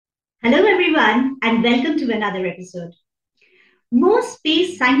Hello, everyone, and welcome to another episode. Most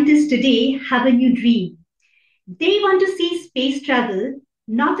space scientists today have a new dream. They want to see space travel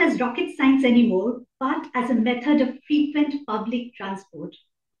not as rocket science anymore, but as a method of frequent public transport.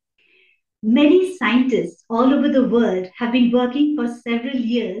 Many scientists all over the world have been working for several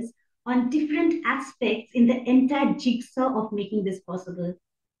years on different aspects in the entire jigsaw of making this possible.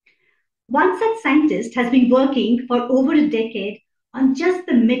 One such scientist has been working for over a decade on just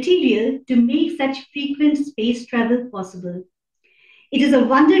the material to make such frequent space travel possible. It is a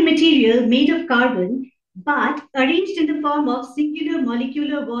wonder material made of carbon, but arranged in the form of singular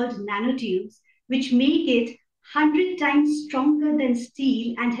molecular walled nanotubes, which make it 100 times stronger than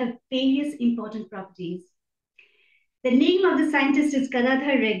steel and have various important properties. The name of the scientist is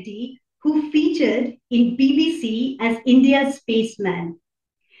Gadhadar Reddy, who featured in BBC as India's spaceman.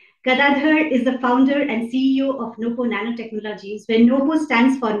 Gadadhar is the founder and CEO of NoPo Nanotechnologies, where NoPo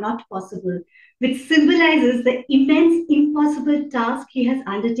stands for Not Possible, which symbolizes the immense impossible task he has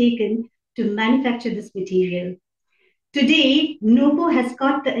undertaken to manufacture this material. Today, NoPo has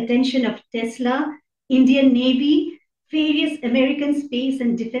caught the attention of Tesla, Indian Navy, various American space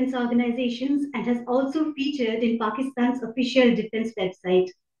and defense organizations, and has also featured in Pakistan's official defense website.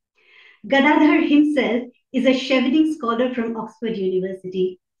 Gadadhar himself is a Chevening scholar from Oxford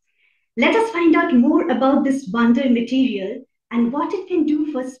University. Let us find out more about this wonder material and what it can do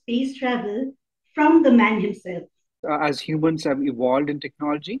for space travel from the man himself. As humans have evolved in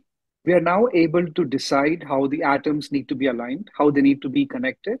technology, we are now able to decide how the atoms need to be aligned, how they need to be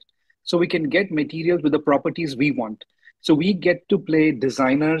connected, so we can get materials with the properties we want. So we get to play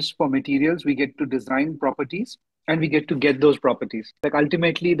designers for materials, we get to design properties, and we get to get those properties. Like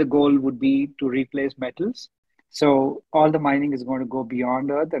ultimately, the goal would be to replace metals. So all the mining is going to go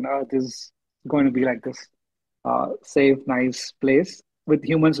beyond Earth, and Earth is going to be like this safe, nice place with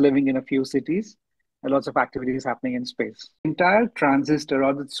humans living in a few cities and lots of activities happening in space. The entire transistor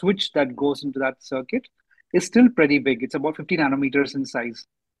or the switch that goes into that circuit is still pretty big. It's about 50 nanometers in size.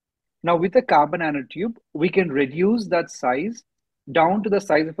 Now, with a carbon nanotube, we can reduce that size down to the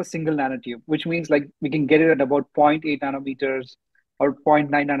size of a single nanotube, which means like we can get it at about zero point 0.8 nanometers or zero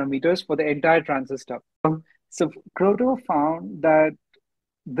point 0.9 nanometers for the entire transistor. So Croto found that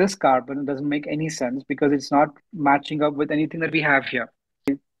this carbon doesn't make any sense because it's not matching up with anything that we have here.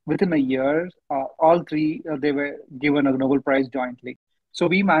 Within a year, all three they were given a Nobel Prize jointly. So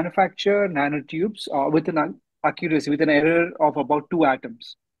we manufacture nanotubes with an accuracy, with an error of about 2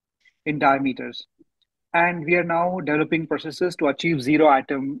 atoms in diameters. And we are now developing processes to achieve zero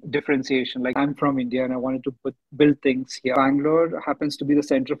atom differentiation. Like I'm from India and I wanted to build things here. Bangalore happens to be the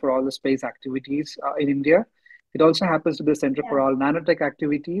center for all the space activities in India. It also happens to be the center Yeah. for all nanotech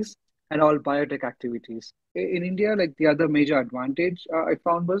activities and all biotech activities. In India, like the other major advantage I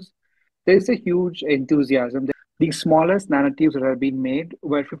found was there's a huge enthusiasm. The smallest nanotubes that have been made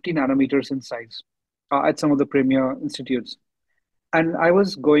were 50 nanometers in size at some of the premier institutes. And I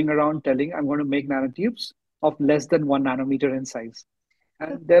was going around telling I'm going to make nanotubes of less than 1 nanometer in size.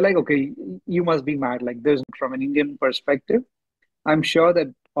 And they're like, okay, you must be mad. Like, there's from an Indian perspective, I'm sure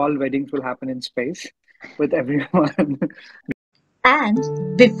that all weddings will happen in space with everyone.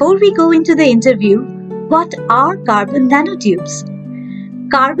 And before we go into the interview, what are carbon nanotubes?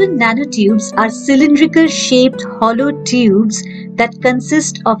 Carbon nanotubes are cylindrical shaped hollow tubes that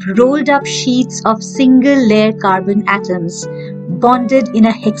consist of rolled up sheets of single layer carbon atoms bonded in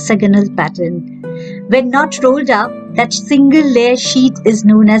a hexagonal pattern. When not rolled up, that single layer sheet is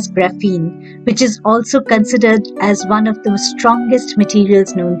known as graphene, which is also considered as one of the strongest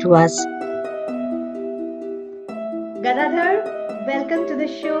materials known to us. Gadadhar, welcome to the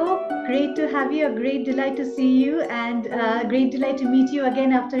show. Great to have you. A great delight to see you, and a great delight to meet you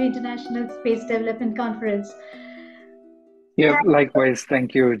again after International Space Development Conference. Yeah, likewise.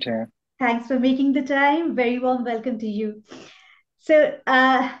 Thank you, Jay. Thanks for making the time. Very warm welcome to you. So,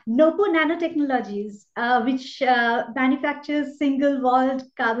 NoPo Nanotechnologies, which manufactures single walled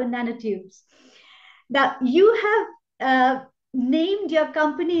carbon nanotubes. Now, you have named your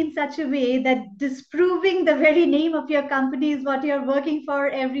company in such a way that disproving the very name of your company is what you're working for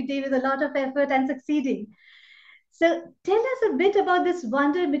every day with a lot of effort and succeeding. So, tell us a bit about this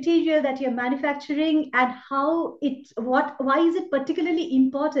wonder material that you're manufacturing and why is it particularly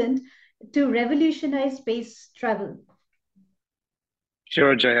important to revolutionize space travel?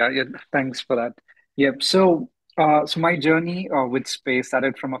 Sure, Jaya. Yeah, thanks for that. Yep. So my journey with space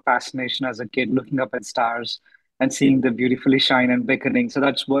started from a fascination as a kid, looking up at stars and seeing them beautifully shine and beckoning. So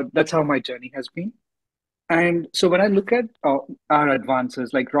that's how my journey has been. And so when I look at our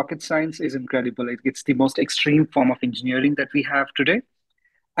advances, like rocket science is incredible. It's the most extreme form of engineering that we have today.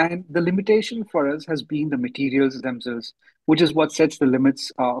 And the limitation for us has been the materials themselves, which is what sets the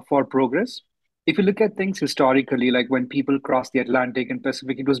limits for progress. If you look at things historically, like when people crossed the Atlantic and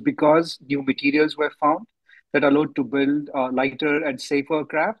Pacific, it was because new materials were found that allowed to build lighter and safer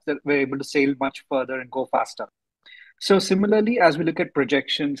craft that were able to sail much further and go faster. So similarly, as we look at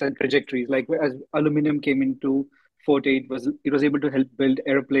projections and trajectories, like as aluminum came into forte, it was able to help build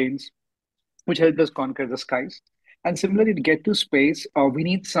airplanes, which helped us conquer the skies. And similarly, to get to space, we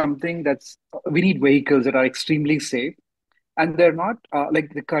need something we need vehicles that are extremely safe. And they're not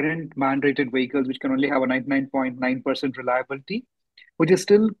like the current man-rated vehicles, which can only have a 99.9% reliability, which is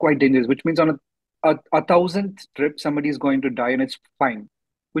still quite dangerous, which means on a thousandth trip, somebody is going to die and it's fine,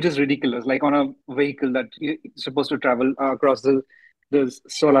 which is ridiculous. Like on a vehicle that is supposed to travel across the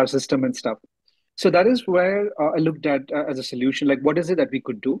solar system and stuff. So that is where I looked at as a solution, like what is it that we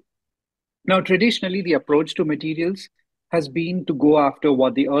could do? Now, traditionally, the approach to materials has been to go after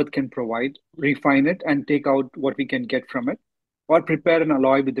what the earth can provide, refine it, and take out what we can get from it, or prepare an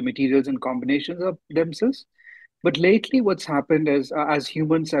alloy with the materials and combinations of themselves. But lately, what's happened is as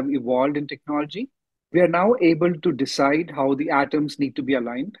humans have evolved in technology, we are now able to decide how the atoms need to be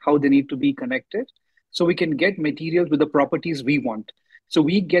aligned, how they need to be connected, so we can get materials with the properties we want. So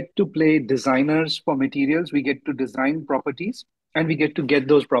we get to play designers for materials, we get to design properties, and we get to get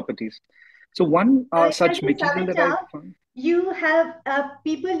those properties. So one So if I such just sum material it that I up, found, you have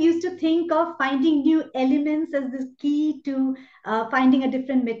people used to think of finding new elements as the key to finding a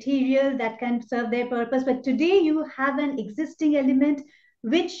different material that can serve their purpose. But today you have an existing element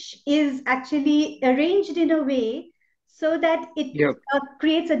which is actually arranged in a way so that it yeah,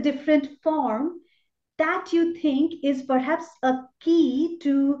 creates a different form that you think is perhaps a key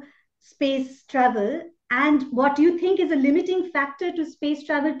to space travel. And what you think is a limiting factor to space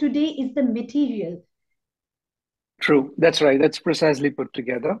travel today is the material. true. That's right. That's precisely put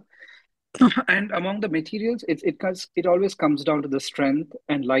together. And among the materials, it always comes down to the strength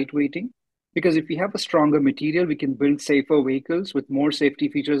and lightweighting. Because if we have a stronger material, we can build safer vehicles with more safety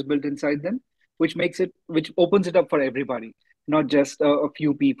features built inside them, which opens it up for everybody, not just a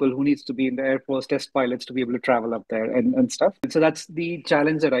few people who needs to be in the Air Force test pilots to be able to travel up there and stuff. And so that's the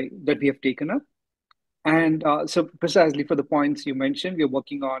challenge that we have taken up. And so, precisely for the points you mentioned, we're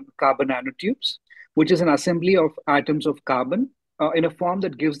working on carbon nanotubes, which is an assembly of atoms of carbon in a form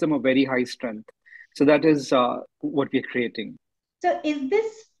that gives them a very high strength. So, that is what we're creating. So, is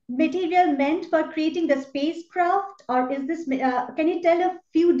this material meant for creating the spacecraft, or is this? Can you tell a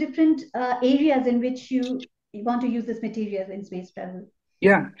few different areas in which you want to use this material in space travel?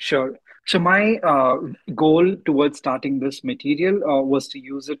 Yeah, sure. So, my goal towards starting this material was to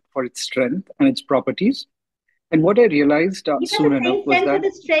use it for its strength and its properties. And what I realized Give us soon a enough was sense of that,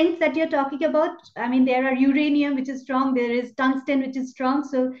 the strengths that you're talking about. I mean, there are uranium, which is strong. There is tungsten, which is strong.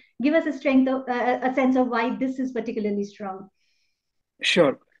 So, give us a strength of a sense of why this is particularly strong.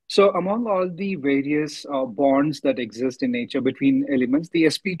 sure. So, among all the various bonds that exist in nature between elements, the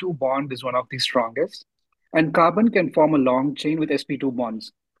sp2 bond is one of the strongest. And carbon can form a long chain with sp2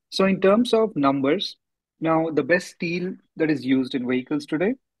 bonds. So, in terms of numbers, now the best steel that is used in vehicles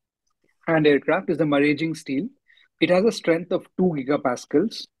today and aircraft is the maraging steel. It has a strength of 2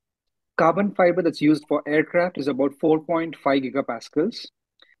 gigapascals. Carbon fiber that's used for aircraft is about 4.5 gigapascals.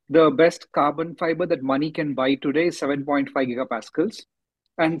 The best carbon fiber that money can buy today is 7.5 gigapascals.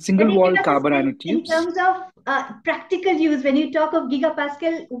 And Can single you give walled us a carbon sense in nanotubes. terms of practical use? When you talk of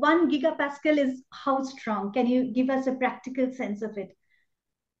gigapascal, 1 gigapascal is how strong? Can you give us a practical sense of it?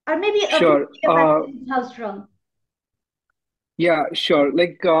 Or maybe a few Sure. gigapascal is how strong? Yeah, sure.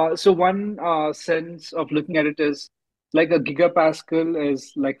 So one sense of looking at it is like a gigapascal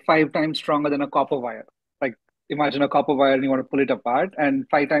is like 5 times stronger than a copper wire. Like imagine a copper wire and you want to pull it apart, and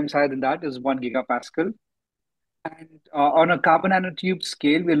 5 times higher than that is 1 gigapascal. And on a carbon nanotube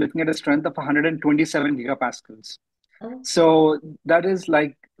scale, we're looking at a strength of 127 gigapascals. Okay. So that is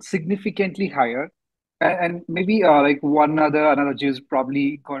like significantly higher. And maybe like one other analogy is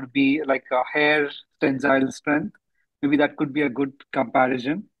probably going to be like a hair tensile strength. Maybe that could be a good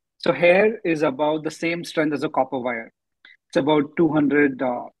comparison. So hair is about the same strength as a copper wire. It's about 200,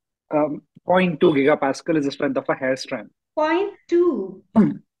 zero point 0.2 gigapascal is the strength of a hair strand. Point 2.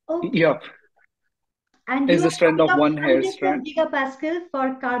 Okay. Yeah, And is you the are strength talking of of one hair hundreds of strand. gigapascal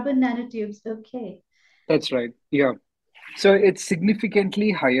for carbon nanotubes. Okay. That's right. Yeah. So it's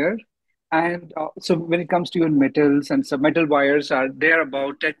significantly higher. And so when it comes to even metals and some metal wires they're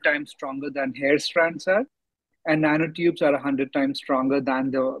about 10 times stronger than hair strands are, and nanotubes are 100 times stronger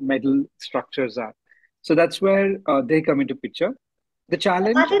than the metal structures are. So that's where they come into picture. The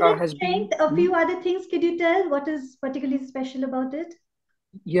challenge Other than has been strength, a few other things could you tell? What is particularly special about it?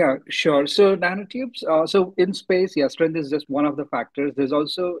 Yeah, sure. So nanotubes, so in space, yeah, strength is just one of the factors. There's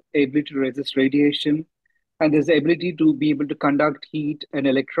also ability to resist radiation, and there's the ability to be able to conduct heat and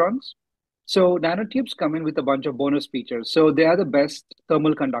electrons. So nanotubes come in with a bunch of bonus features. So they are the best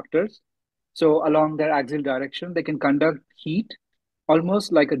thermal conductors. So along their axial direction, they can conduct heat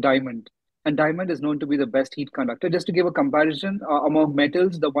almost like a diamond. And diamond is known to be the best heat conductor. Just to give a comparison, among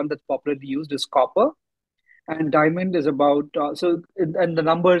metals, the one that's popularly used is copper, and diamond is about and the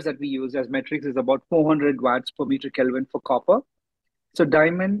numbers that we use as metrics is about 400 watts per meter Kelvin for copper. So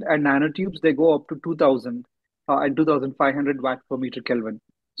diamond and nanotubes, they go up to 2000 and 2500 watt per meter Kelvin.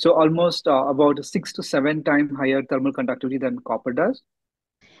 So almost about a 6 to 7 times higher thermal conductivity than copper does.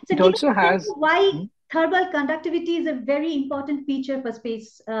 So It give us also a sense has of why thermal conductivity is a very important feature for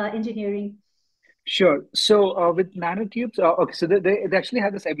space engineering. Sure. So with nanotubes, okay, so they actually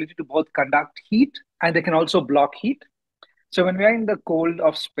have this ability to both conduct heat and they can also block heat. So when we are in the cold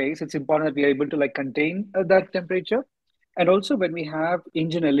of space, it's important that we are able to like contain that temperature. And also when we have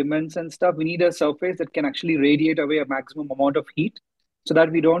engine elements and stuff, we need a surface that can actually radiate away a maximum amount of heat so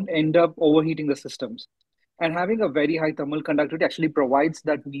that we don't end up overheating the systems. And having a very high thermal conductivity actually provides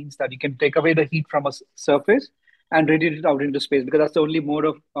that means that you can take away the heat from a surface and radiate it out into space because that's the only mode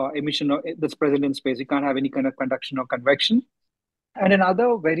of emission that's present in space. You can't have any kind of conduction or convection. And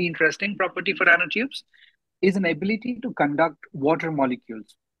another very interesting property for nanotubes is an ability to conduct water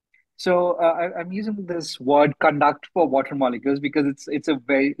molecules. So I'm using this word "conduct" for water molecules because it's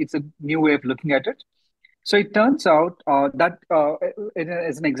a new way of looking at it. So it turns out that,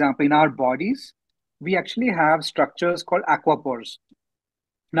 as an example, in our bodies, we actually have structures called aquapores.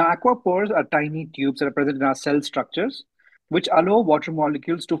 Now, aquapores are tiny tubes that are present in our cell structures, which allow water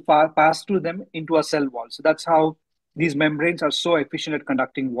molecules to pass through them into a cell wall. So that's how these membranes are so efficient at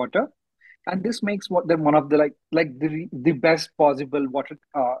conducting water, and this makes them one of the the best possible water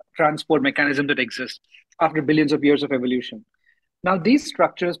transport mechanism that exists after billions of years of evolution. Now, these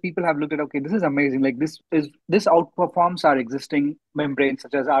structures, people have looked at, okay, this is amazing. Like this outperforms our existing membranes,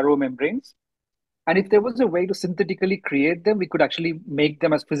 such as RO membranes. And if there was a way to synthetically create them, we could actually make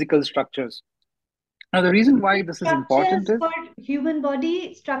them as physical structures. Now, the reason why this is important Structures is for human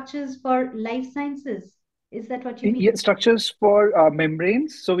body, structures for life sciences. Is that what you mean? structures for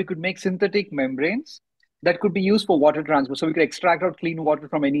membranes. So we could make synthetic membranes that could be used for water transport. So we could extract out clean water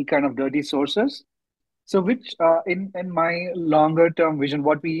from any kind of dirty sources. So, which in my longer term vision,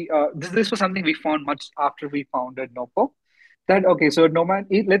 what we this was something we found much after we founded NoPo. That okay, so no man,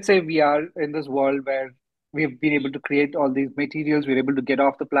 let's say we are in this world where we have been able to create all these materials, we're able to get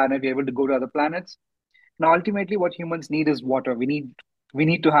off the planet, we're able to go to other planets. Now, ultimately, what humans need is water. We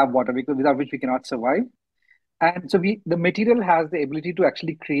need to have water because without which we cannot survive. And so the material has the ability to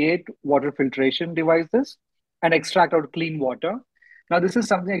actually create water filtration devices and extract out clean water. Now, this is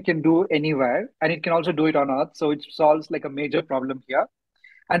something it can do anywhere, and it can also do it on Earth. So it solves like a major problem here.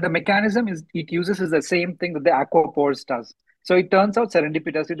 And the mechanism is it uses is the same thing that the aquapores does. So it turns out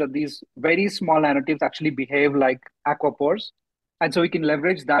serendipitously that these very small nanotubes actually behave like aquapores. And so we can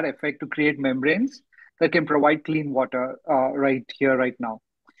leverage that effect to create membranes that can provide clean water right here, right now.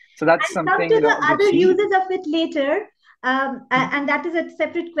 So that's I'll come to something the we've other seen. uses of it later. And that is a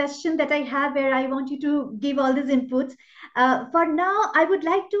separate question that I have where I want you to give all these inputs. For now, I would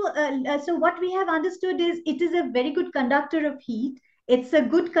like to. So, what we have understood is it is a very good conductor of heat, it's a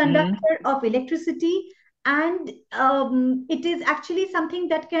good Mhm. conductor of electricity, and it is actually something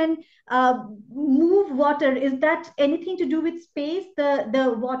that can move water. Is that anything to do with space,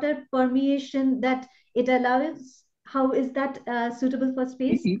 the water permeation that it allows? How is that suitable for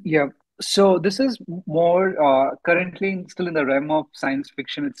space? Yeah. So this is more currently still in the realm of science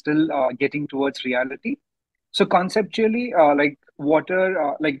fiction. It's still getting towards reality. So conceptually, like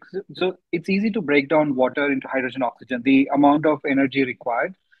water, so it's easy to break down water into hydrogen, oxygen. The amount of energy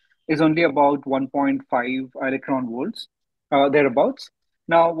required is only about 1.5 electron volts, thereabouts.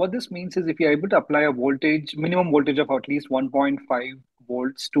 Now, what this means is if you're able to apply a voltage, minimum voltage of at least 1.5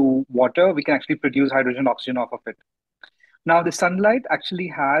 volts to water, we can actually produce hydrogen, oxygen off of it. Now, the sunlight actually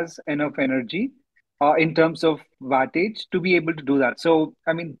has enough energy in terms of wattage to be able to do that. So,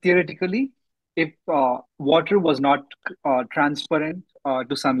 I mean, theoretically, if water was not transparent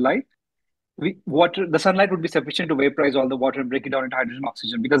to sunlight, the sunlight would be sufficient to vaporize all the water and break it down into hydrogen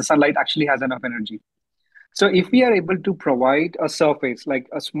oxygen because the sunlight actually has enough energy. So, if we are able to provide a surface like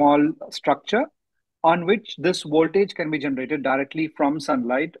a small structure on which this voltage can be generated directly from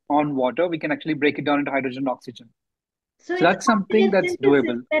sunlight on water, we can actually break it down into hydrogen oxygen. So So it's that's something oxygen that's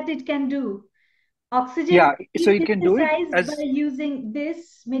synthesis doable. that it can do. Oxygen Yeah, can so be it can do it synthesized by as using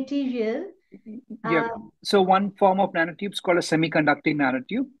this material, Yeah. Uh, So one form of nanotubes called a semiconducting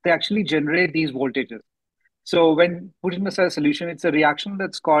nanotube, they actually generate these voltages. So when put in a solution, it's a reaction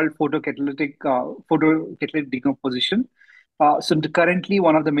that's called photocatalytic decomposition. Currently,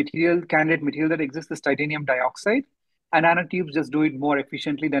 one of the candidate material that exists is titanium dioxide, and nanotubes just do it more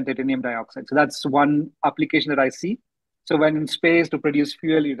efficiently than titanium dioxide. So that's one application that I see. So when in space to produce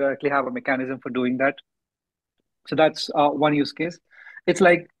fuel, you directly have a mechanism for doing that. So that's one use case. It's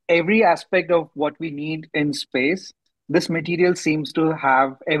like every aspect of what we need in space, this material seems to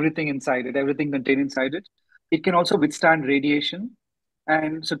have everything inside it, everything contained inside it. It can also withstand radiation.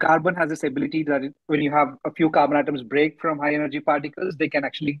 And so carbon has this ability that when you have a few carbon atoms break from high energy particles, they can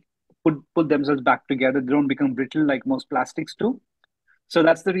actually put themselves back together. They don't become brittle like most plastics do. So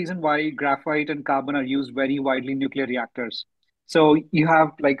that's the reason why graphite and carbon are used very widely in nuclear reactors. So you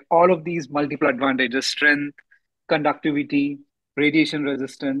have like all of these multiple advantages: strength, conductivity, radiation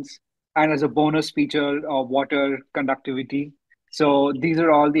resistance, and as a bonus feature, water conductivity. So these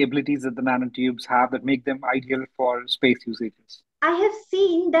are all the abilities that the nanotubes have that make them ideal for space usages. I have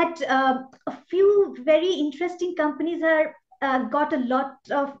seen that a few very interesting companies are got a lot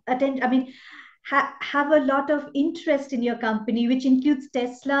of attention. I mean, have a lot of interest in your company, which includes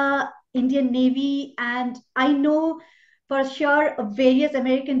Tesla, Indian Navy, and I know for sure various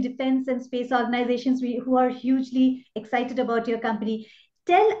American defense and space organizations who are hugely excited about your company.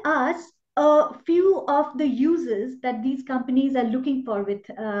 Tell us a few of the uses that these companies are looking for with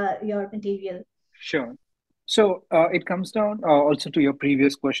your material. Sure. So it comes down also to your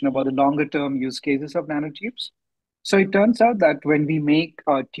previous question about the longer term use cases of nanotubes. So it turns out that when we make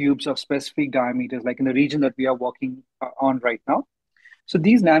tubes of specific diameters, like in the region that we are working on right now, so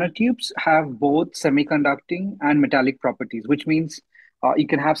these nanotubes have both semiconducting and metallic properties, which means you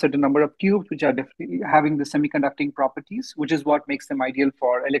can have certain number of tubes which are definitely having the semiconducting properties, which is what makes them ideal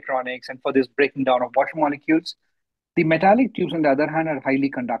for electronics and for this breaking down of water molecules. The metallic tubes, on the other hand, are highly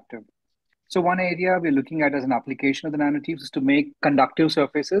conductive. So one area we're looking at as an application of the nanotubes is to make conductive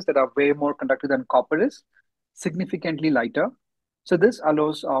surfaces that are way more conductive than copper is, significantly lighter. So this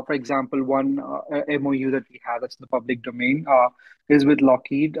allows, for example, one MOU that we have that's in the public domain is with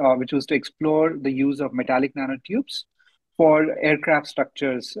Lockheed, which was to explore the use of metallic nanotubes for aircraft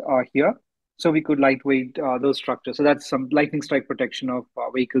structures here. So we could lightweight those structures. So that's some lightning strike protection of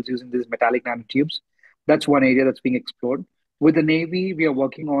vehicles using these metallic nanotubes. That's one area that's being explored. With the Navy, we are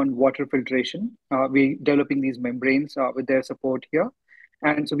working on water filtration. We're developing these membranes with their support here.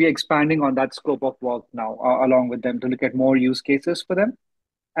 And so we are expanding on that scope of work now, along with them to look at more use cases for them.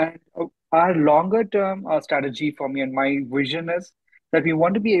 And our longer term strategy for me and my vision is that we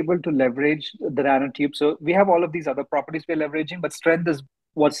want to be able to leverage the nanotube. So we have all of these other properties we're leveraging, but strength is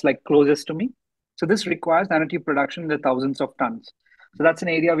what's like closest to me. So this requires nanotube production in the thousands of tons. So that's an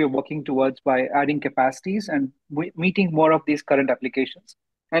area we're working towards by adding capacities and meeting more of these current applications.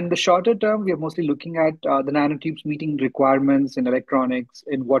 And the shorter term, we are mostly looking at the nanotubes meeting requirements in electronics,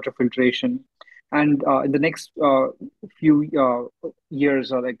 in water filtration, and in the next few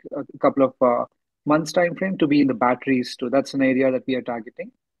years or like a couple of months time frame to be in the batteries too. That's an area that we are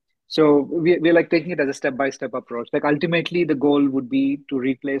targeting. So we're like taking it as a step by step approach. Like ultimately, the goal would be to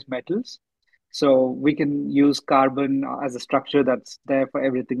replace metals. So we can use carbon as a structure that's there for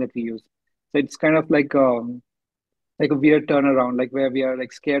everything that we use. So it's kind of like a weird turnaround, like where we are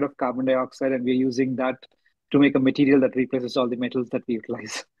like scared of carbon dioxide and we're using that to make a material that replaces all the metals that we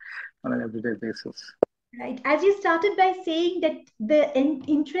utilize on an everyday basis. Right. As you started by saying that the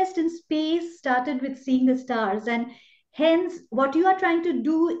interest in space started with seeing the stars, and hence what you are trying to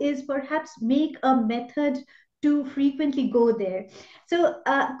do is perhaps make a method to frequently go there. So,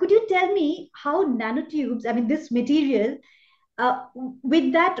 could you tell me how nanotubes, I mean, this material,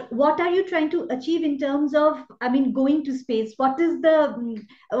 with that, what are you trying to achieve in terms of, I mean, going to space? What is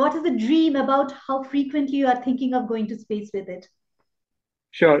the dream about how frequently you are thinking of going to space with it?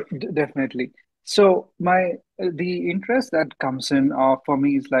 Sure, definitely. So my the interest that comes in for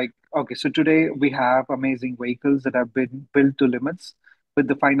me is like, okay, so today we have amazing vehicles that have been built to limits with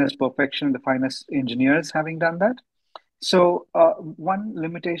the finest perfection, the finest engineers having done that. So one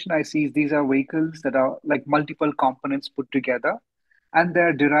limitation I see is these are vehicles that are like multiple components put together, and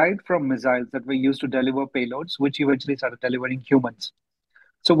they're derived from missiles that were used to deliver payloads, which eventually started delivering humans.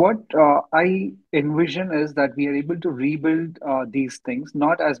 So what I envision is that we are able to rebuild these things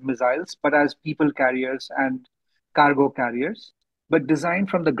not as missiles, but as people carriers and cargo carriers, but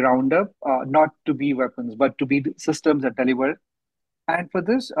designed from the ground up, not to be weapons, but to be the systems that deliver. And for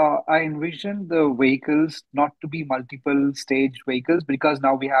this, I envision the vehicles not to be multiple stage vehicles because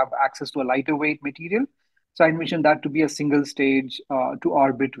now we have access to a lighter weight material. So I envision that to be a single stage to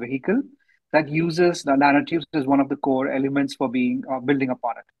orbit vehicle. that uses the nanotubes as one of the core elements for being building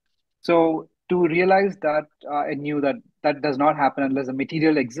upon it. So to realize that, I knew that that does not happen unless the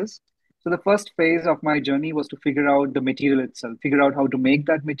material exists. So the first phase of my journey was to figure out the material itself, figure out how to make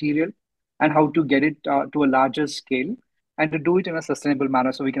that material and how to get it to a larger scale and to do it in a sustainable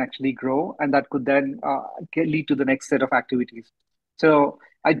manner so we can actually grow and that could then lead to the next set of activities. So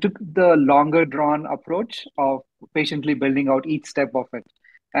I took the longer drawn approach of patiently building out each step of it.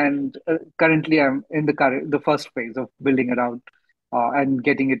 And currently I'm in the first phase of building it out and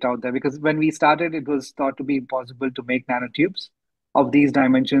getting it out there. Because when we started, it was thought to be impossible to make nanotubes of these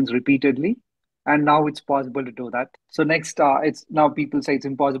dimensions repeatedly. And now it's possible to do that. So next, it's now people say it's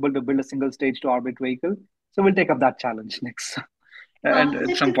impossible to build a single stage to orbit vehicle. So we'll take up that challenge next. Wow. And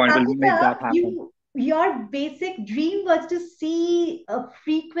So at some to point, sum we'll it make that up, happen. your basic dream was to see a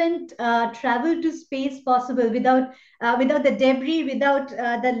frequent travel to space possible without the debris, without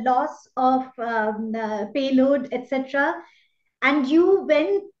the loss of payload, etc. And you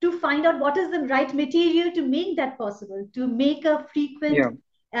went to find out what is the right material to make that possible, to make a frequent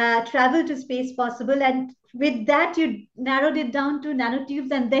Yeah. travel to space possible. And with that, you narrowed it down to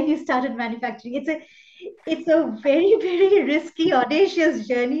nanotubes, and then you started manufacturing. It's a very, very risky, audacious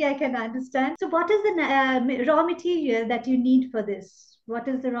journey, I can understand. So, what is the raw material that you need for this? What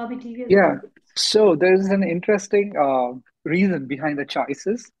is the raw material that Yeah. So there's an interesting reason behind the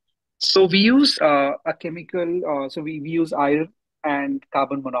choices. So we use a chemical, we use iron and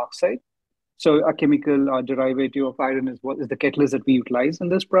carbon monoxide. So a chemical derivative of iron is what is the catalyst that we utilize in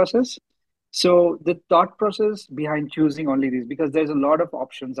this process. So the thought process behind choosing only these, because there's a lot of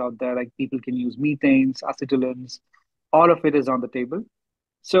options out there, like people can use methanes, acetylenes, all of it is on the table.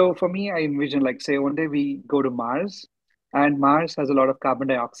 So for me, I envision like say one day we go to Mars and Mars has a lot of carbon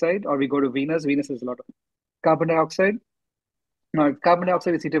dioxide, or we go to Venus, Venus has a lot of carbon dioxide. Now, if carbon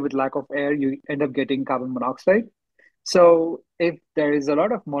dioxide is heated with lack of air, you end up getting carbon monoxide. So if there is a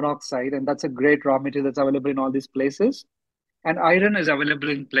lot of monoxide, and that's a great raw material that's available in all these places, and iron is available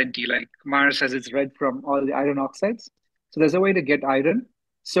in plenty, like Mars has its red from all the iron oxides. So there's a way to get iron.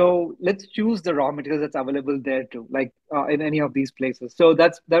 So let's choose the raw material that's available there too, like in any of these places. So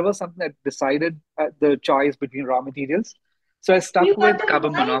that was something that decided the choice between raw materials. So I you stuck want with to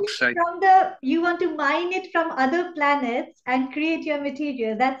carbon mine it monoxide. from the you want to mine it from other planets and create your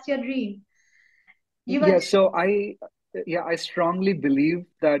material? That's your dream. You want Yeah, to so I strongly believe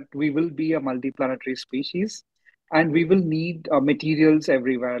that we will be a multiplanetary species and we will need materials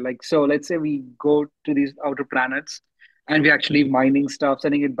everywhere. Like, so let's say we go to these outer planets and we're actually mining stuff,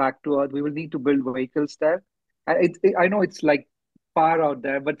 sending it back to Earth. We will need to build vehicles there. And I know it's like far out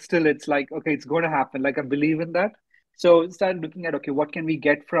there, but still it's like, okay, it's going to happen. Like, I believe in that. So start looking at, okay, what can we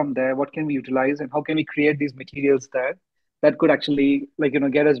get from there? What can we utilize? And how can we create these materials there? That could actually like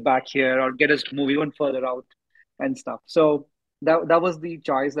get us back here or get us to move even further out and stuff. So that was the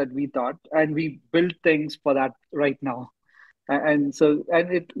choice that we thought, and we built things for that right now. And so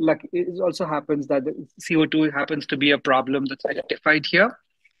and it also happens that the CO2 happens to be a problem that's identified here.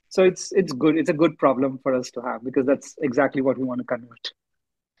 So it's good. It's a good problem for us to have because that's exactly what we want to convert.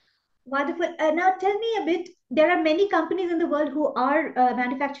 wonderful. Now, tell me a bit. There are many companies in the world who are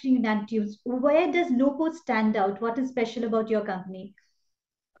manufacturing nanotubes. Where does NoPo stand out? What is special about your company?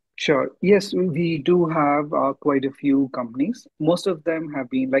 Sure. Yes, we do have quite a few companies. Most of them have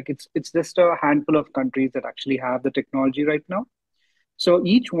been like it's just a handful of countries that actually have the technology right now. So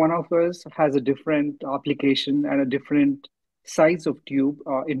each one of us has a different application and a different size of tube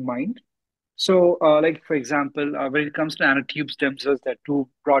in mind. So, like for example, when it comes to nanotubes themselves, there are two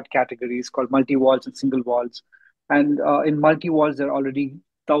broad categories called multi-walls and single walls. And in multi-walls, there are already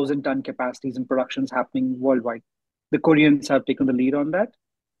 1,000-ton capacities and productions happening worldwide. The Koreans have taken the lead on that.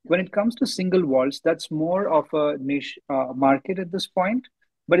 When it comes to single walls, that's more of a niche market at this point,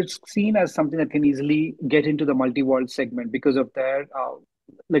 but it's seen as something that can easily get into the multi-wall segment because of their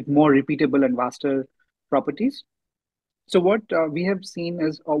like more repeatable and vaster properties. So what we have seen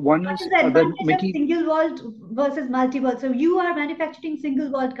is one What is is the the advantage of material. single walled versus multi walled? So you are manufacturing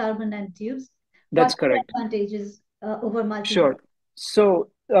single walled carbon nanotubes. What That's are the correct. advantages over multi walled? Sure.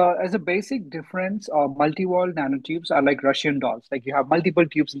 So as a basic difference, multi-wall nanotubes are like Russian dolls. Like you have multiple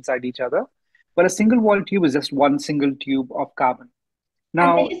tubes inside each other, but a single wall tube is just one single tube of carbon.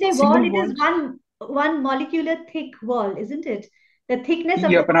 And when Now, you say wall, single it is walls. one molecular thick wall, isn't it? The thickness of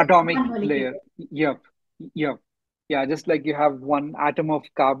the Yep, an wall is atomic one molecule. layer. Yep, yep. Yeah, just like you have one atom of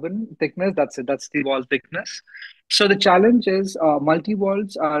carbon thickness, that's it. That's the wall thickness. So the challenge is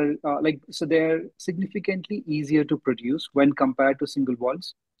multi-walls are so they're significantly easier to produce when compared to single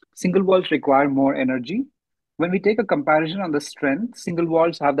walls. Single walls require more energy, When we take a comparison on the strength, single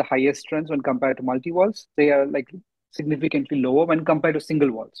walls have the highest strength when compared to multi walls. They are like significantly lower when compared to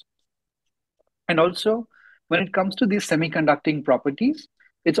single walls. And also, when it comes to these semiconducting properties,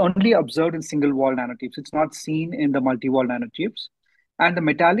 it's only observed in single wall nanotubes. It's not seen in the multi wall nanotubes. And the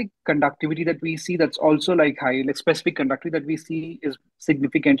metallic conductivity that we see, that's also like high, like specific conductivity that we see is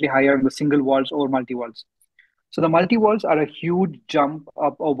significantly higher in the single walls or multi walls. So the multi walls are a huge jump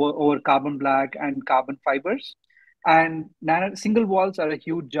up over carbon black and carbon fibers, and single walls are a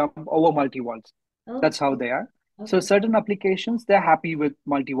huge jump over multi walls. That's how Okay. they are. So Okay. certain applications, they're happy with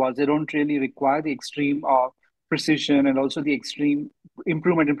multi walls. They don't really require the extreme precision and also the extreme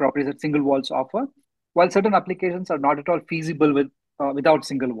improvement in properties that single walls offer. While certain applications are not at all feasible without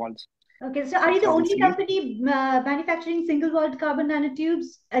single walls. Okay. So So are you that's the how we only see it. company manufacturing single walled carbon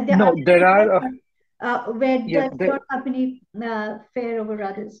nanotubes? There are No, there others, are right? Where yes, does your company fare over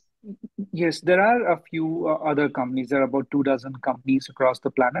others? yes, there are a few other companies. There are about 2 dozen companies across the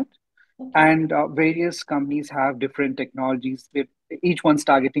planet, Okay. and various companies have different technologies. Each one's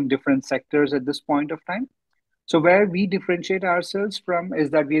targeting different sectors at this point of time. So where we differentiate ourselves from is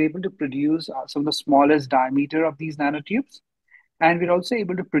that we're able to produce some of the smallest diameter of these nanotubes, and we're also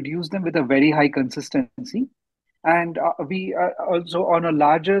able to produce them with a very high consistency. And we are also on a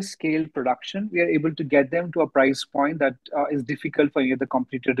larger scale production, we are able to get them to a price point that is difficult for any other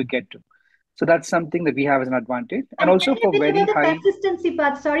competitor to get to. So that's something that we have as an advantage. And And tell also me a for bit about very the high, consistency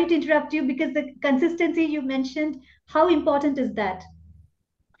part. Sorry to interrupt you because the consistency you mentioned, how important is that?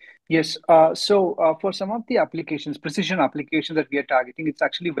 yes. For some of the applications, precision applications that we are targeting, it's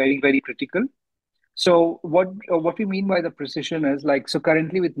actually very, very critical. So what we mean by the precision is like, so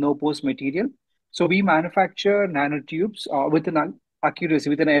currently with no post material, so we manufacture nanotubes with an accuracy,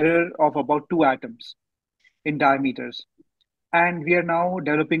 with an error of about 2 atoms in diameters. And we are now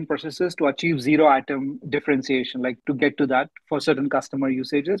developing processes to achieve zero atom differentiation, like to get to that for certain customer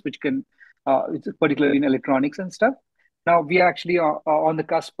usages, which can, it's particularly in electronics and stuff. Now we are actually on the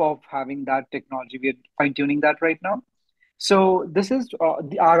cusp of having that technology. We are fine tuning that right now. So this is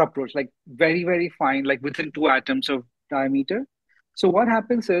our approach, like very, very fine, like within 2 atoms of diameter. So what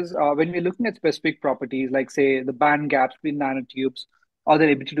happens is when we're looking at specific properties, like say the band gaps between nanotubes or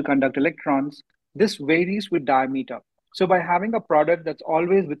their ability to conduct electrons, this varies with diameter. So by having a product that's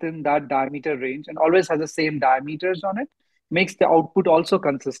always within that diameter range and always has the same diameters on it, makes the output also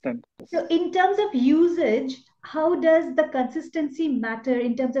consistent. So in terms of usage, how does the consistency matter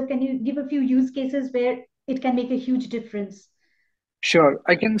in terms of, can you give a few use cases where it can make a huge difference? Sure.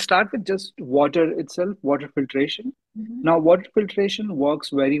 I can start with just water itself, water filtration. Mhm. Now, water filtration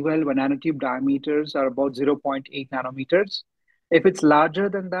works very well when nanotube diameters are about zero point 0.8 nanometers. If it's larger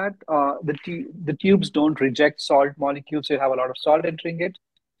than that, the tubes don't reject salt molecules, so you have a lot of salt entering it.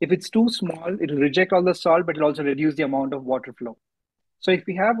 If it's too small, it'll reject all the salt, but it'll also reduce the amount of water flow. So if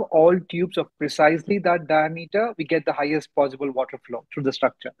we have all tubes of precisely that diameter, we get the highest possible water flow through the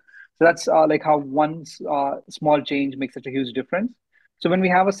structure. So that's like how one small change makes such a huge difference. So when we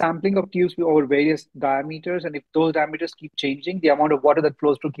have a sampling of tubes over various diameters, and if those diameters keep changing, the amount of water that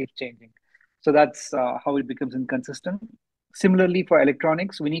flows through keeps changing. So that's how it becomes inconsistent. Similarly, for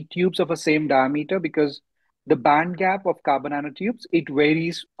electronics, we need tubes of the same diameter because the band gap of carbon nanotubes, it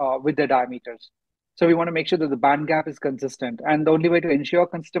varies with the diameters. So we want to make sure that the band gap is consistent. And the only way to ensure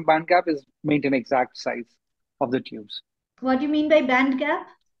consistent band gap is maintain exact size of the tubes. What do you mean by band gap?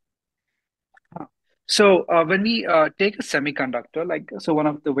 So when we take a semiconductor, like so one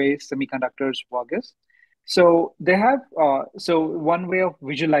of the ways semiconductors work is, so they have so one way of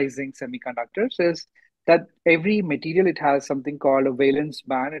visualizing semiconductors is that every material, it has something called a valence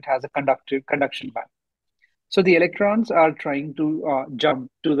band, it has a conduction band. So the electrons are trying to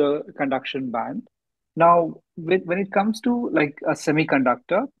jump to the conduction band. Now, when it comes to like a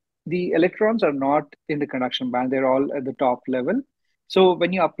semiconductor, the electrons are not in the conduction band, they're all at the top level. So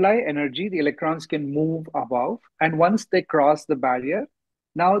when you apply energy, the electrons can move above. And once they cross the barrier,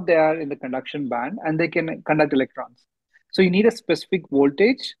 now they are in the conduction band and they can conduct electrons. So you need a specific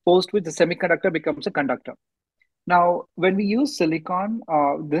voltage, post which the semiconductor becomes a conductor. Now, when we use silicon,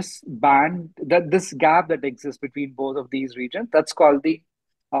 this gap that exists between both of these regions, that's called the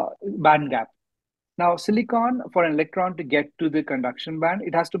band gap. Now, silicon, for an electron to get to the conduction band,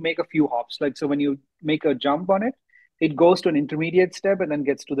 it has to make a few hops. Like, so when you make a jump on it, it goes to an intermediate step and then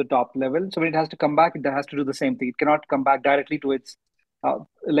gets to the top level. So when it has to come back, it has to do the same thing. It cannot come back directly to its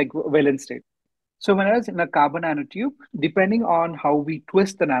like valence state. So whereas in a carbon nanotube, depending on how we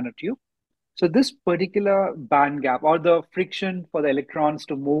twist the nanotube, so this particular band gap or the friction for the electrons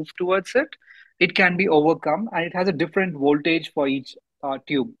to move towards it, it can be overcome and it has a different voltage for each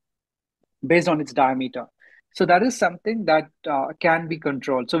tube based on its diameter. So that is something that can be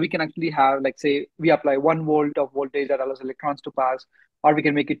controlled. So we can actually have, like, say, we apply 1 volt of voltage that allows electrons to pass, or we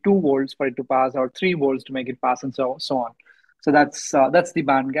can make it 2 volts for it to pass, or 3 volts to make it pass, and so on. So that's the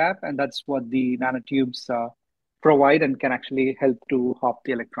band gap, and that's what the nanotubes provide and can actually help to hop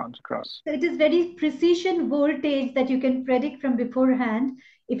the electrons across. So it is very precision voltage that you can predict from beforehand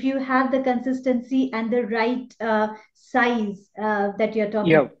if you have the consistency and the right size that you're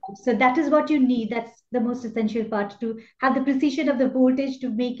talking Yeah, about. So that is what you need. That's the most essential part, to have the precision of the voltage to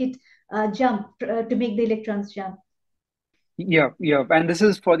make it jump, to make the electrons jump. yeah. And this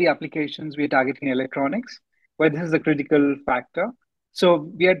is for the applications we're targeting in electronics, where this is a critical factor.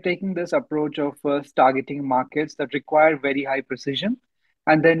 So we are taking this approach of first targeting markets that require very high precision,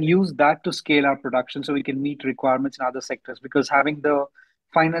 and then use that to scale our production so we can meet requirements in other sectors. Because having the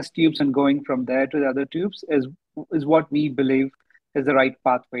finest tubes and going from there to the other tubes is what we believe is the right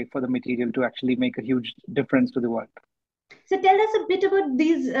pathway for the material to actually make a huge difference to the world. So tell us a bit about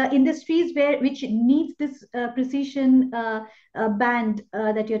these industries which needs this precision band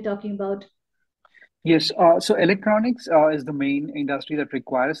that you're talking about. Yes, so electronics is the main industry that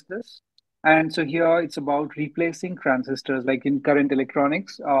requires this. And so here it's about replacing transistors, like in current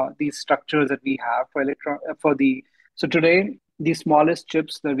electronics, these structures that we have for so today, the smallest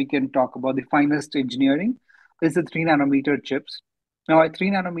chips that we can talk about, the finest engineering, is the 3 nanometer chips. Now, at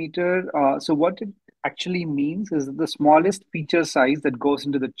 3 nanometer, so what it actually means is that the smallest feature size that goes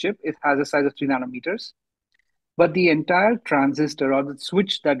into the chip, it has a size of 3 nanometers. But the entire transistor or the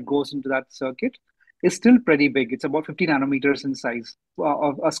switch that goes into that circuit is still pretty big. It's about 50 nanometers in size,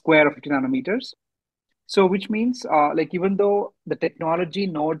 of a square of 50 nanometers. So, which means, like, even though the technology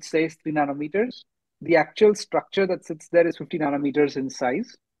node says 3 nanometers, the actual structure that sits there is 50 nanometers in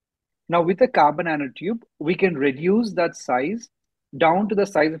size. Now, with a carbon nanotube, we can reduce that size down to the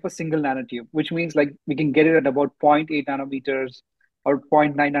size of a single nanotube, which means, like, we can get it at about zero point 0.8 nanometers or zero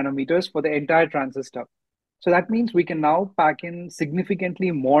point 0.9 nanometers for the entire transistor. So that means we can now pack in significantly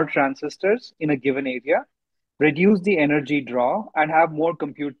more transistors in a given area, reduce the energy draw, and have more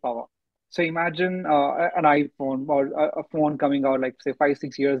compute power. So imagine an iPhone or a phone coming out, like, say, 5,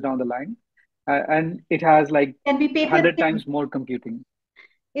 6 years down the line, and it has like Can be paper 100 thin. times more computing.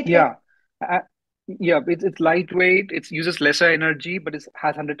 It can. Yeah. Uh, yeah, it's lightweight, it uses lesser energy, but it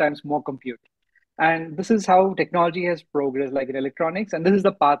has 100 times more compute. And this is how technology has progressed, like in electronics. And this is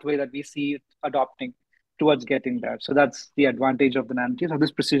the pathway that we see it adopting towards getting there. So that's the advantage of the nanotubes, of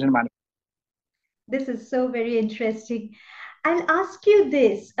this precision manufacturing. This is so very interesting. I'll ask you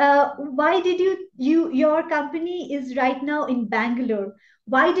this: why did your company is right now in Bangalore?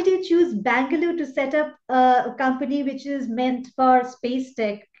 Why did you choose Bangalore to set up a company which is meant for space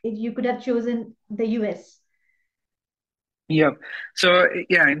tech? You could have chosen the US. Yeah. So,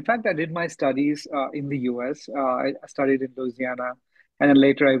 yeah, in fact, I did my studies in the US. I studied in Louisiana. And then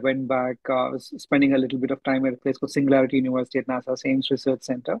later I went back, was spending a little bit of time at a place called Singularity University at NASA's Ames Research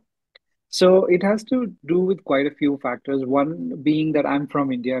Center. So it has to do with quite a few factors. One being that I'm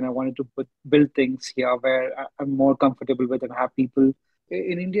from India and I wanted to build things here where I'm more comfortable with and have people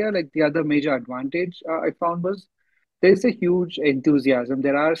in India. Like, the other major advantage I found was there's a huge enthusiasm.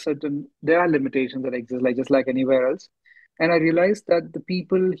 There are limitations that exist, like, just like anywhere else. And I realized that the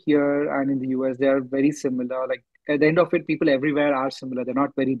people here and in the US, they are very similar. Like, at the end of it, people everywhere are similar. They're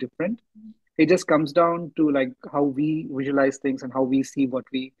not very different. It just comes down to, like, how we visualize things and how we see what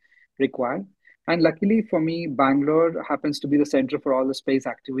we require. And luckily for me, Bangalore happens to be the center for all the space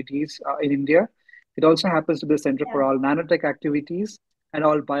activities in India. It also happens to be the center Yeah. for all nanotech activities and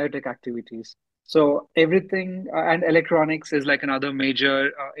all biotech activities. So everything, and electronics is like another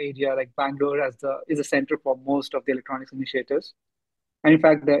major area. Like, Bangalore is a center for most of the electronics initiatives. And in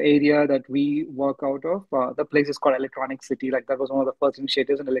fact, the area that we work out of, the place is called Electronic City. Like, that was one of the first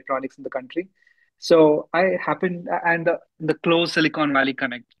initiatives in electronics in the country. So I happened, and the close Silicon Valley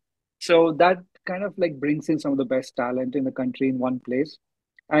connect. So that kind of, like, brings in some of the best talent in the country in one place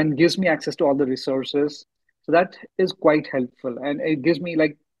and gives me access to all the resources. So that is quite helpful. And it gives me,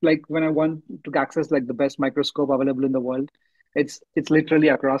 like when I want to access, like, the best microscope available in the world, it's literally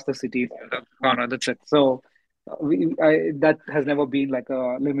across the city. The corner, that's it. So that has never been like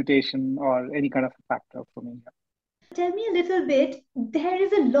a limitation or any kind of factor for me. Tell me a little bit. There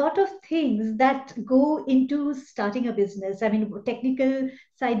is a lot of things that go into starting a business. I mean, technical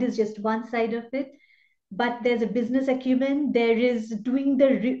side is just one side of it, but there's a business acumen. There is doing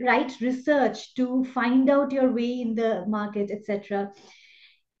the right research to find out your way in the market, etc.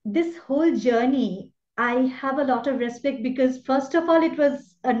 This whole journey, I have a lot of respect because, first of all, it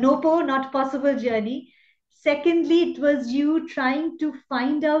was a NoPo, not possible journey. Secondly, it was you trying to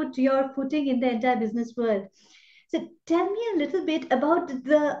find out your footing in the entire business world. So tell me a little bit about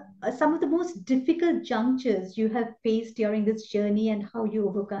the some of the most difficult junctures you have faced during this journey and how you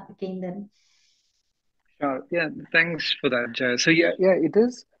overcame them. Sure. Yeah, thanks for that, Jay. So yeah, it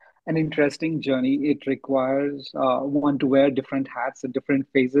is an interesting journey. It requires one to wear different hats at different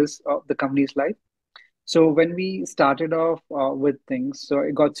phases of the company's life. So when we started off with things, so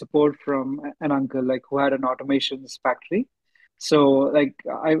I got support from an uncle like who had an automations factory. So like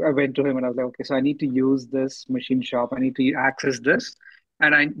I went to him and I was like, okay, so I need to use this machine shop. I need to access this,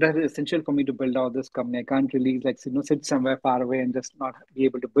 and I that is essential for me to build out this company. I can't really like sit somewhere far away and just not be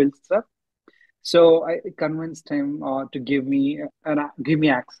able to build stuff. So I convinced him to give me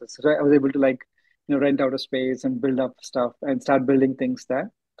access. So I was able to like rent out a space and build up stuff and start building things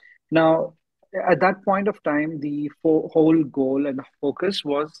there. Now, at that point of time, the whole goal and focus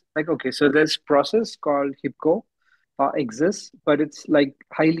was like, okay, so this process called HIPCO exists, but it's like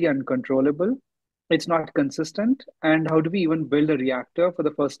highly uncontrollable. It's not consistent. And how do we even build a reactor for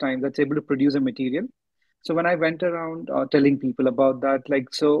the first time that's able to produce a material? So when I went around telling people about that,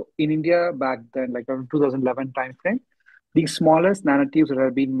 like, so in India back then, like around 2011 timeframe, the smallest nanotubes that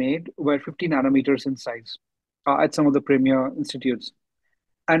had been made were 50 nanometers in size at some of the premier institutes.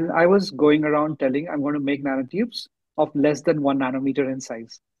 And I was going around telling I'm going to make nanotubes of less than 1 nanometer in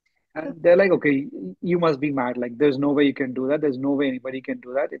size. And they're like, okay, you must be mad. Like, there's no way you can do that. There's no way anybody can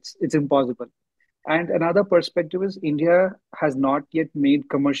do that. It's impossible. And another perspective is India has not yet made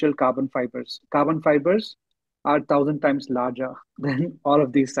commercial carbon fibers. Carbon fibers are 1,000 times larger than all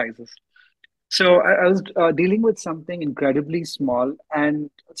of these sizes. So I was dealing with something incredibly small, and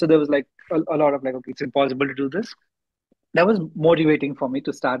so there was like a lot of like, okay, it's impossible to do this. That was motivating for me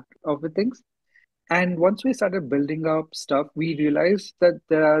to start off with things. And once we started building up stuff, we realized that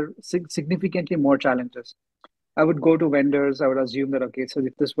there are significantly more challenges. I would go to vendors. I would assume that, okay, so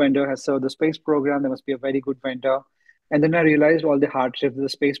if this vendor has served the space program, there must be a very good vendor. And then I realized all the hardships the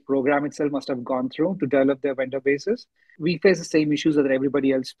space program itself must have gone through to develop their vendor bases. We face the same issues that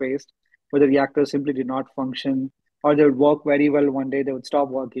everybody else faced, where the reactors simply did not function, or they would work very well one day, they would stop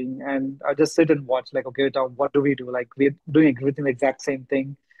working. And I just sit and watch, like, okay, Tom, what do we do? Like, we're doing everything the exact same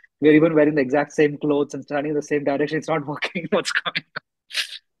thing. We're even wearing the exact same clothes and standing in the same direction. It's not working. What's going on?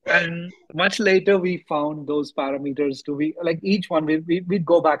 And much later, we found those parameters to be like each one, we'd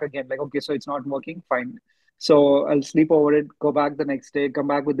go back again, like, okay, so it's not working, fine. So I'll sleep over it, go back the next day, come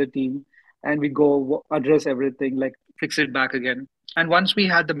back with the team, and we go address everything, like fix it back again. And once we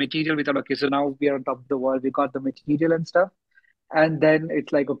had the material, we thought, okay, so now we are on top of the world, we got the material and stuff. And then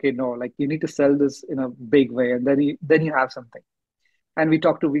it's like, okay, no, like you need to sell this in a big way, and then you have something. And we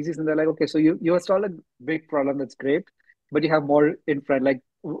talk to VCs and they're like, okay, so you install a big problem, that's great, but you have more in front. Like,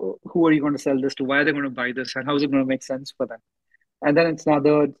 who are you going to sell this to? Why are they going to buy this? And how is it going to make sense for them? And then it's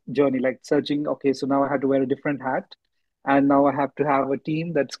another journey, like searching, okay, so now I have to wear a different hat. And now I have to have a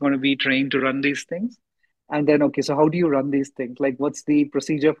team that's going to be trained to run these things. And then, okay, so how do you run these things? Like, what's the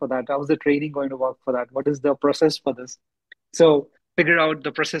procedure for that? How's the training going to work for that? What is the process for this? So figure out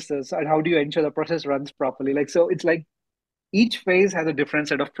the processes and how do you ensure the process runs properly? Like, so it's like each phase has a different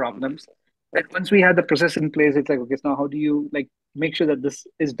set of problems. And once we had the process in place, it's like, okay, so now how do you like make sure that this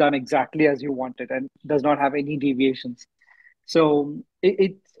is done exactly as you want it and does not have any deviations? So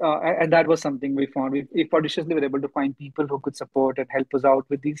and that was something we found. We audaciously were able to find people who could support and help us out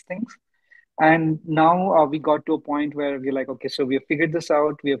with these things. And now we got to a point where we're like, okay, so we have figured this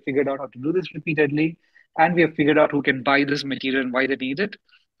out. We have figured out how to do this repeatedly, and we have figured out who can buy this material and why they need it.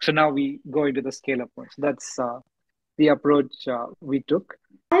 So now we go into the scale up point. So that's the approach we took.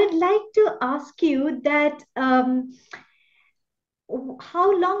 I would like to ask you that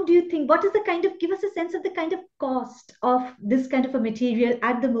how long do you think, what is the kind of, give us a sense of the kind of cost of this kind of a material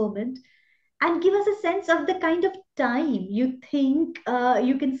at the moment, and give us a sense of the kind of time you think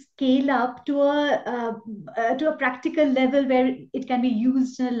you can scale up to a practical level where it can be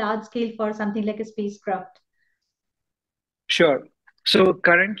used in a large scale for something like a spacecraft. Sure. So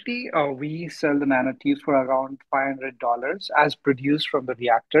currently, we sell the nanotubes for around $500 as produced from the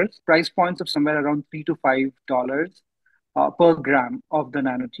reactors. Price points of somewhere around $3 to $5 per gram of the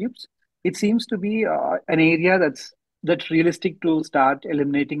nanotubes. It seems to be an area that's realistic to start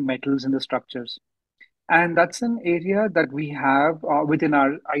eliminating metals in the structures, and that's an area that we have within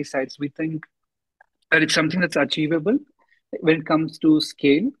our eyesights. We think that it's something that's achievable when it comes to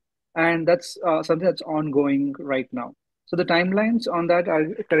scale, and that's something that's ongoing right now. So the timelines on that are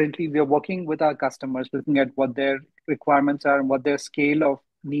currently we are working with our customers, looking at what their requirements are and what their scale of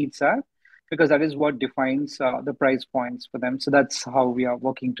needs are, because that is what defines the price points for them. So that's how we are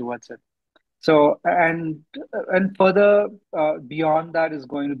working towards it. So and further beyond that is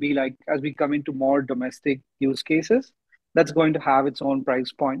going to be like as we come into more domestic use cases, that's going to have its own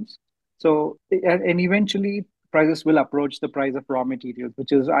price points. So and eventually prices will approach the price of raw materials,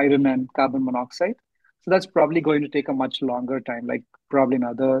 which is iron and carbon monoxide. So that's probably going to take a much longer time, like probably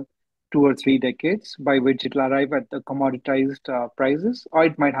another 2 or 3 decades, by which it will arrive at the commoditized prices, or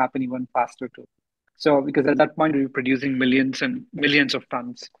it might happen even faster too. So because at that point we're producing millions and millions of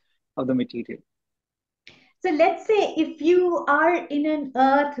tons of the material. So let's say if you are in an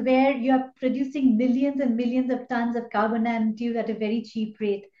earth where you are producing millions and millions of tons of carbon nanotubes at a very cheap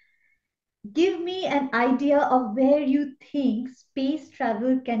rate, give me an idea of where you think space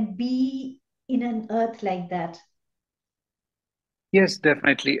travel can be in an earth like that. Yes,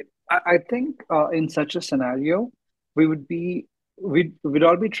 definitely. I think in such a scenario, we would be we'd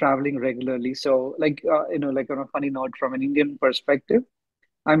all be traveling regularly. So, like like on a funny note, from an Indian perspective,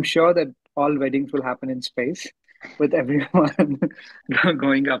 I'm sure that all weddings will happen in space, with everyone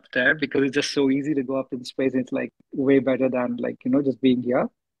going up there because it's just so easy to go up in space. It's like way better than like just being here.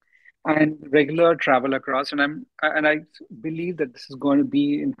 And regular travel across. And I believe that this is going to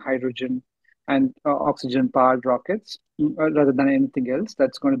be in hydrogen and oxygen powered rockets rather than anything else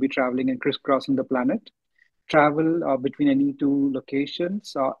that's going to be traveling and crisscrossing the planet. Travel between any two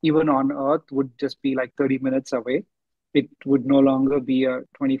locations, even on Earth, would just be like 30 minutes away. It would no longer be a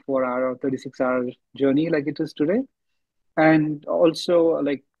 24-hour or 36-hour journey like it is today. And also,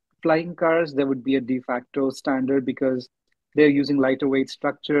 like flying cars, there would be a de facto standard because they're using lighter weight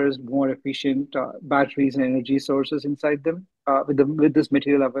structures, more efficient batteries and energy sources inside them with this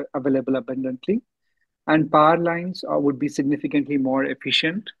material available abundantly. And power lines would be significantly more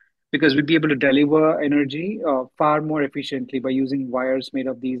efficient because we'd be able to deliver energy far more efficiently by using wires made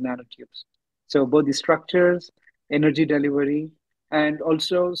of these nanotubes. So both the structures, energy delivery, and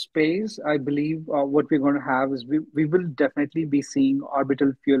also space, I believe what we're going to have is we will definitely be seeing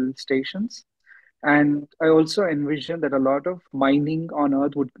orbital fuel stations. And I also envision that a lot of mining on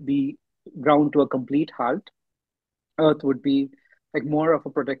Earth would be ground to a complete halt. Earth would be like more of a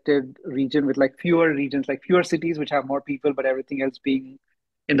protected region with like fewer regions, like fewer cities which have more people, but everything else being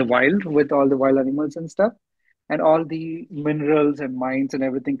in the wild with all the wild animals and stuff, and all the minerals and mines and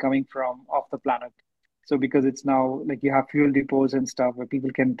everything coming from off the planet. So because it's now like you have fuel depots and stuff where people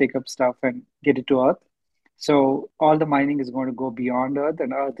can take up stuff and get it to Earth. So all the mining is going to go beyond Earth,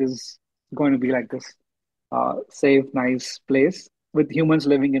 and Earth is going to be like this safe, nice place with humans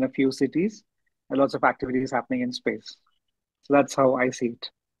living in a few cities and lots of activities happening in space. So that's how I see it.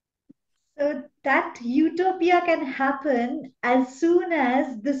 So that utopia can happen as soon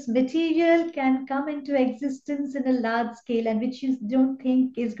as this material can come into existence in a large scale, and which you don't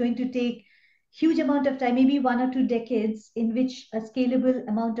think is going to take huge amount of time, maybe 1 or 2 decades, in which a scalable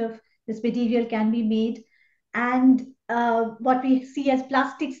amount of this material can be made. And what we see as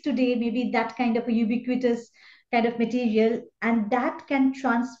plastics today, maybe that kind of a ubiquitous kind of material, and that can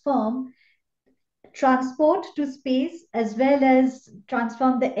transform transport to space as well as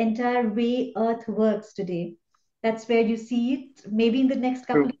transform the entire way Earth works today. That's where you see it, maybe in the next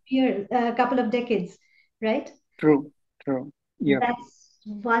couple True, of years, couple of decades, right? true, true. Yeah, That's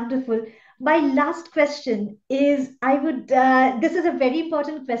wonderful. My last question is this is a very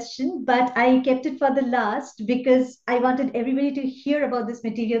important question, but I kept it for the last because I wanted everybody to hear about this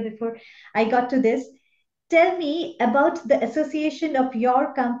material before I got to this. Tell me about the association of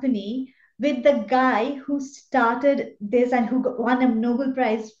your company with the guy who started this and who won a Nobel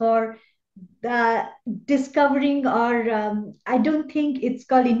Prize for uh, discovering, or I don't think it's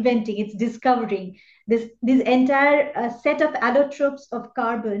called inventing, it's discovering this entire set of allotropes of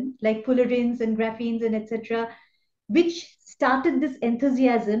carbon like fullerenes and graphenes and etc., which started this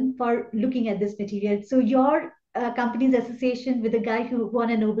enthusiasm for looking at this material. So your company's association with the guy who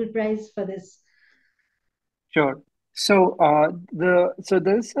won a Nobel Prize for this. sure. So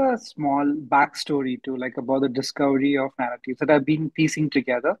there's a small backstory to like about the discovery of nanotubes that I've been piecing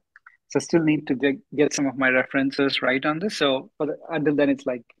together. So I still need to get some of my references right on this. So until then, it's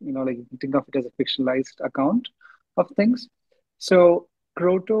like like you can think of it as a fictionalized account of things. So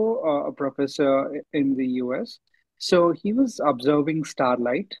Croto, a professor in the US, so he was observing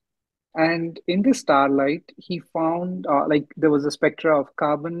starlight. And in the starlight, he found like there was a spectra of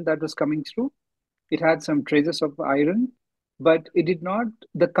carbon that was coming through. It had some traces of iron, but it did not,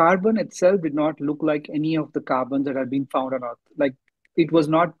 the carbon itself did not look like any of the carbons that had been found on Earth. Like it was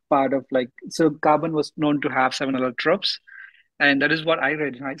not part of like, so carbon was known to have seven allotropes. And that is what I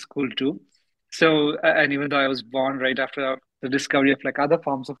read in high school too. So, and even though I was born right after the discovery of like other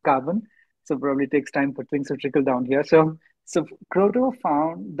forms of carbon, so probably takes time for things to trickle down here. So Croto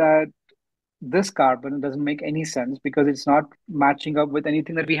found that this carbon doesn't make any sense because it's not matching up with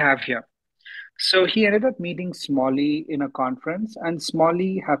anything that we have here. So he ended up meeting Smalley in a conference, and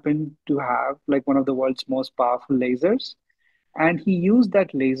Smalley happened to have like one of the world's most powerful lasers. And he used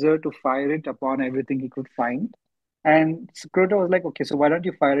that laser to fire it upon everything he could find. And Scrota was like, okay, so why don't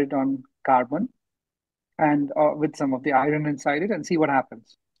you fire it on carbon and with some of the iron inside it and see what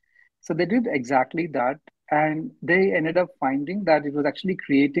happens? So they did exactly that. And they ended up finding that it was actually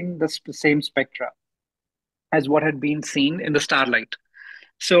creating the same spectra as what had been seen in the starlight.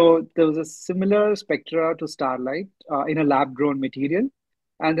 So there was a similar spectra to starlight in a lab-grown material.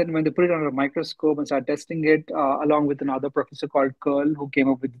 And then when they put it under a microscope and started testing it, along with another professor called Curl, who came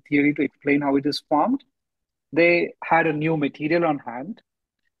up with the theory to explain how it is formed, they had a new material on hand.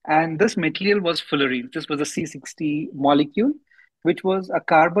 And this material was fullerene. This was a C60 molecule, which was a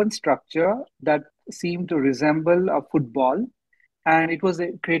carbon structure that seemed to resemble a football. And it was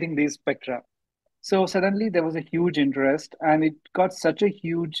creating these spectra. So suddenly there was a huge interest, and it got such a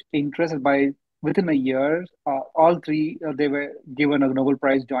huge interest that by within a year, all three they were given a Nobel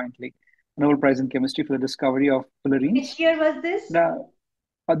Prize jointly, a Nobel Prize in chemistry for the discovery of fullerenes. Which year was this? Now,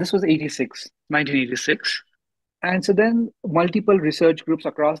 this was 1986. And so then multiple research groups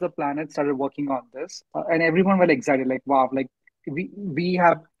across the planet started working on this, and everyone were excited, like, wow, like we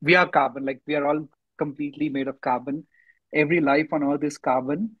are carbon, like we are all completely made of carbon. Every life on Earth is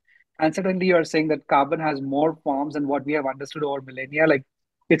carbon, and suddenly you're saying that carbon has more forms than what we have understood over millennia. Like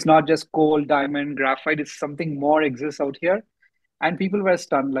it's not just coal, diamond, graphite; it's something more exists out here. And people were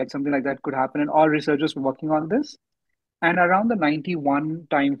stunned, like something like that could happen, and all researchers were working on this. And around the 91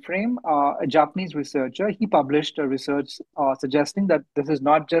 time frame, a Japanese researcher, he published a research suggesting that this is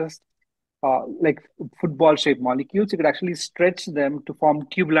not just like football-shaped molecules, you could actually stretch them to form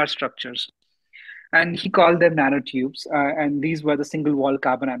tubular structures. And he called them nanotubes, and these were the single walled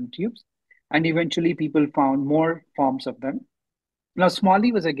carbon nanotubes. And eventually people found more forms of them. Now,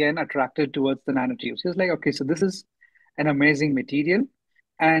 Smalley was again attracted towards the nanotubes. He was like, okay, so this is an amazing material.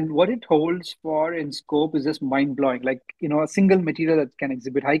 And what it holds for in scope is just mind blowing. Like, a single material that can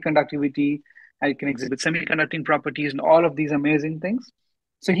exhibit high conductivity, it can exhibit semiconducting properties, and all of these amazing things.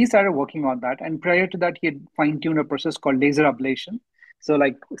 So he started working on that. And prior to that, he had fine tuned a process called laser ablation. So,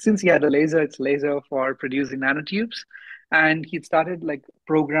 like, since he had a laser, it's laser for producing nanotubes. And he started like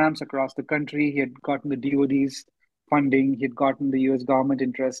programs across the country. He had gotten the DoD's funding. He had gotten the US government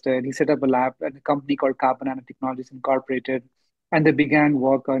interested. He set up a lab at a company called Carbon Nanotechnologies Incorporated, and they began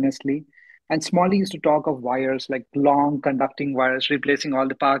work earnestly. And Smalley used to talk of wires, like long conducting wires, replacing all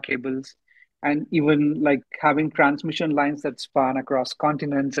the power cables, and even like having transmission lines that span across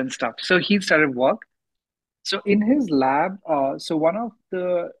continents and stuff. So he started work. So in his lab, so one of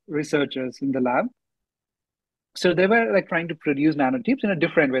the researchers in the lab, so they were like trying to produce nanotubes in a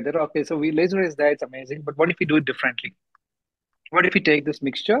different way. That okay, so we laser is there, it's amazing, but what if we do it differently? What if we take this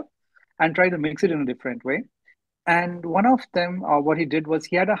mixture and try to mix it in a different way? And one of them, what he did was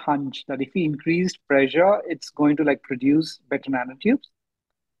he had a hunch that if he increased pressure, it's going to like produce better nanotubes.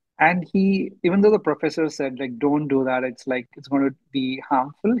 And he, even though the professor said like, don't do that, it's like it's going to be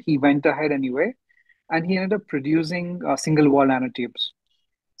harmful, he went ahead anyway, and he ended up producing single wall nanotubes.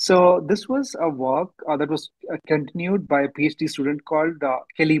 So this was a work that was continued by a PhD student called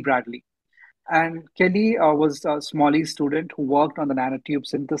Kelly Bradley. And Kelly was a Smalley student who worked on the nanotube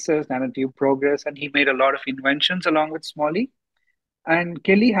synthesis, nanotube progress, and he made a lot of inventions along with Smalley. And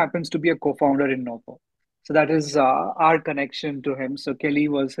Kelly happens to be a co-founder in NoPo. So that is our connection to him. So Kelly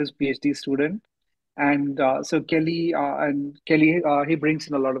was his PhD student. And so Kelly, he brings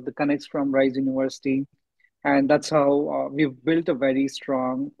in a lot of the connects from Rice University. And that's how we've built a very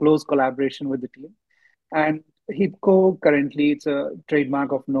strong, close collaboration with the team. And HIPCO currently it's a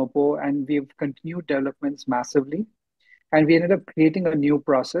trademark of NoPo, and we've continued developments massively. And we ended up creating a new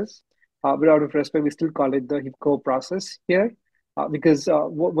process. But out of respect, we still call it the HIPCO process here, because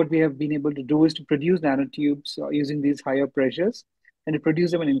what we have been able to do is to produce nanotubes using these higher pressures and to produce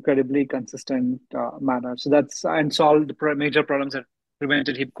them in an incredibly consistent manner. So that's and solve the major problems that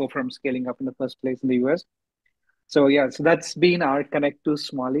prevented HIPCO from scaling up in the first place in the US. So yeah, so that's been our connect to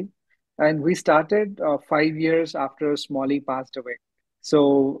Smalley, and we started 5 years after Smalley passed away.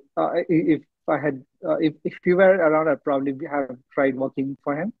 So if I had, if you were around, I'd probably have tried working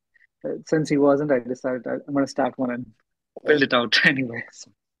for him. Since he wasn't, I decided I'm going to start one and build it out anyway. So,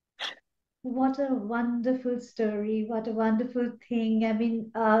 What a wonderful story. What a wonderful thing. I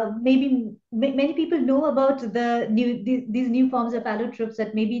mean, maybe many people know about these new forms of allotropes,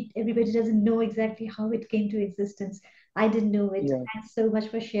 that maybe everybody doesn't know exactly how it came to existence. I didn't know it. yeah, Thanks so much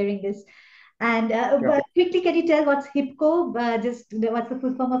for sharing this. And yeah. but quickly, can you tell what's HIPCO? Just what's the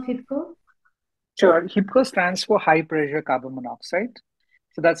full form of HIPCO? Sure. HIPCO stands for high pressure carbon monoxide.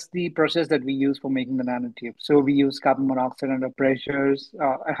 So that's the process that we use for making the nanotube. So we use carbon monoxide under pressures,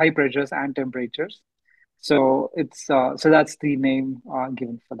 high pressures and temperatures. So that's the name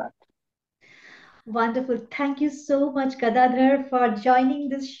given for that. Wonderful. Thank you so much, Gadadhar, for joining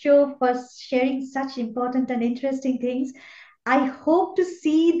this show, for sharing such important and interesting things. I hope to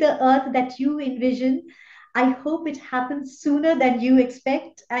see the earth that you envision. I hope it happens sooner than you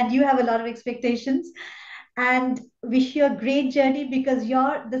expect, and you have a lot of expectations. And wish you a great journey, because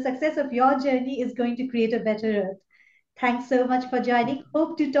the success of your journey is going to create a better earth. Thanks so much for joining.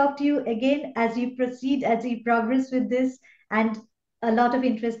 Hope to talk to you again as you proceed, as you progress with this, and a lot of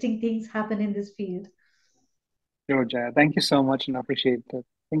interesting things happen in this field. Sure, Jaya. Thank you so much and appreciate it.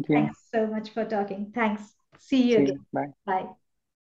 Thank you. Thanks so much for talking. Thanks. See you See again. you. Bye. Bye.